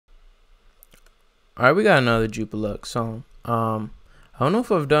Alright, we got another Jupiluxe song. I don't know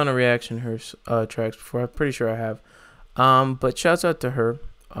if I've done a reaction to her tracks before. I'm pretty sure I have. But shouts out to her.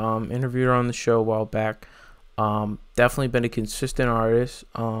 Interviewed her on the show a while back. Definitely been a consistent artist.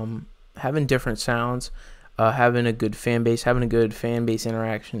 Having different sounds. Having a good fan base. Having a good fan base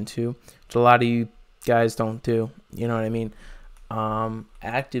interaction too. Which a lot of you guys don't do. You know what I mean?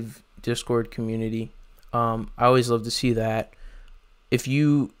 Active Discord community. I always love to see that. If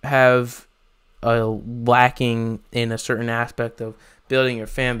you have lacking in a certain aspect of building your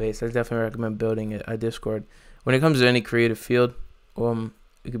fan base, I definitely recommend building a Discord. When it comes to any creative field,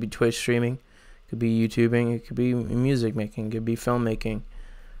 it could be Twitch streaming, it could be YouTubing, it could be music making, it could be filmmaking,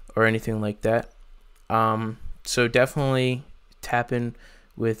 or anything like that. So definitely tap in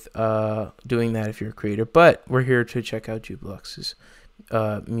with doing that if you're a creator. But we're here to check out Jupiluxe's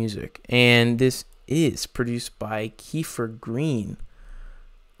music, and this is produced by Kiefer Green.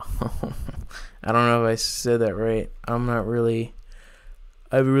 I don't know if I said that right. I haven't really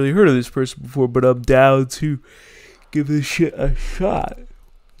heard of this person before, but I'm down to give this shit a shot.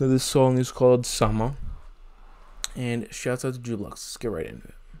 Now, this song is called SUMMA, and shouts out to Jupiluxe. Let's get right into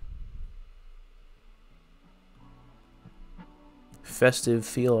it. Festive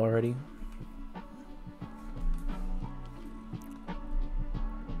feel already.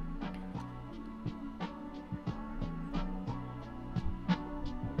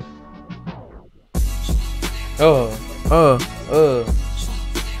 You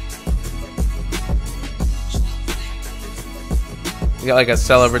got like a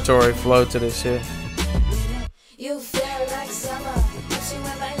celebratory flow to this shit. You feel like summer.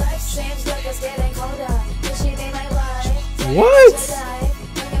 What?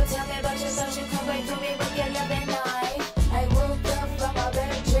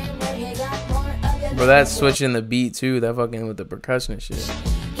 Bro, that's switching the beat too. That fucking with the percussion and shit.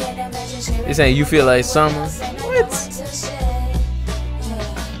 You're saying you feel like summer? What?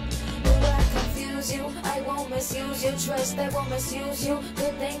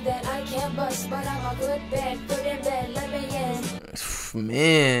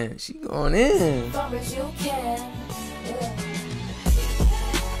 Man, she going in.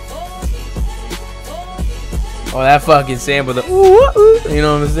 Oh, that fucking sample, the ooh, you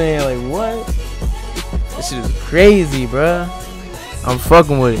know what I'm saying? Like, what? This shit is crazy, bruh. I'm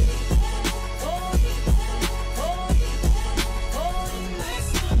fucking with it.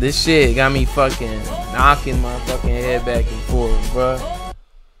 This shit got me fucking knocking my fucking head back and forth, bro.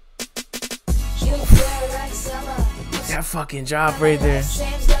 That fucking drop right there.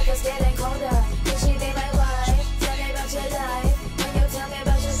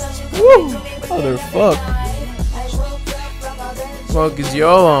 Woo! Motherfucker. Fuck is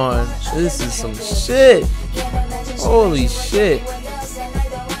y'all on? This is some shit. Holy shit.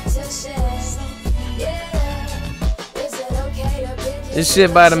 This shit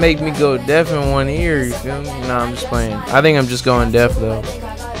about to make me go deaf in one ear, you feel me? Nah, I'm just playing. I think I'm just going deaf though.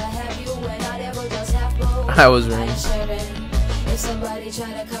 I was wrong.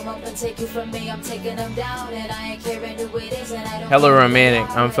 Hella romantic.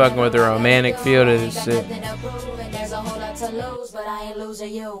 I'm fucking with the romantic feel to this shit.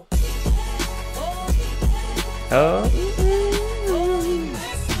 Oh.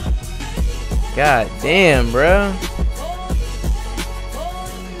 God damn, bro.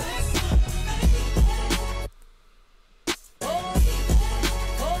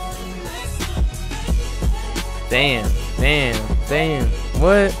 Damn, damn, damn.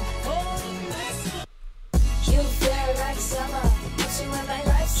 What?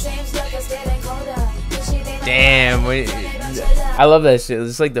 Damn, I love that shit.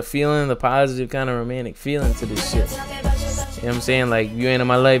 It's like the feeling, the positive kind of romantic feeling to this shit. You know what I'm saying? Like, you ain't in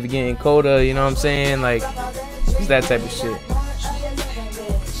my life, you're getting colder, you know what I'm saying? Like, it's that type of shit.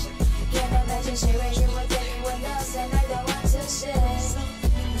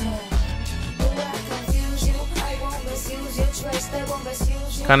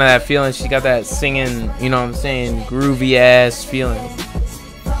 Kind of that feeling, she got that singing, you know what I'm saying, groovy ass feeling.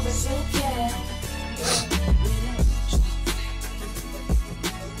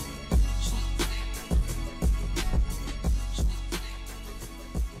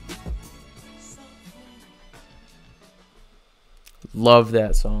 Love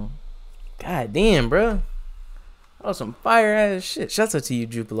that song. God damn, bro. That was some fire ass shit. Shouts out to you,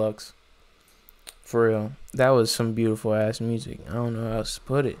 Jupiluxe. For real. That was some beautiful ass music. I don't know how else to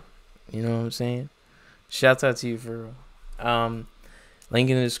put it. You know what I'm saying? Shouts out to you for real. Link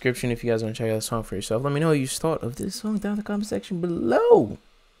in the description if you guys want to check out the song for yourself. Let me know what you thought of this song down in the comment section below.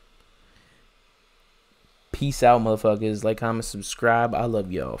 Peace out, motherfuckers. Like, comment, subscribe. I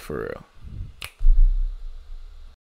love y'all for real.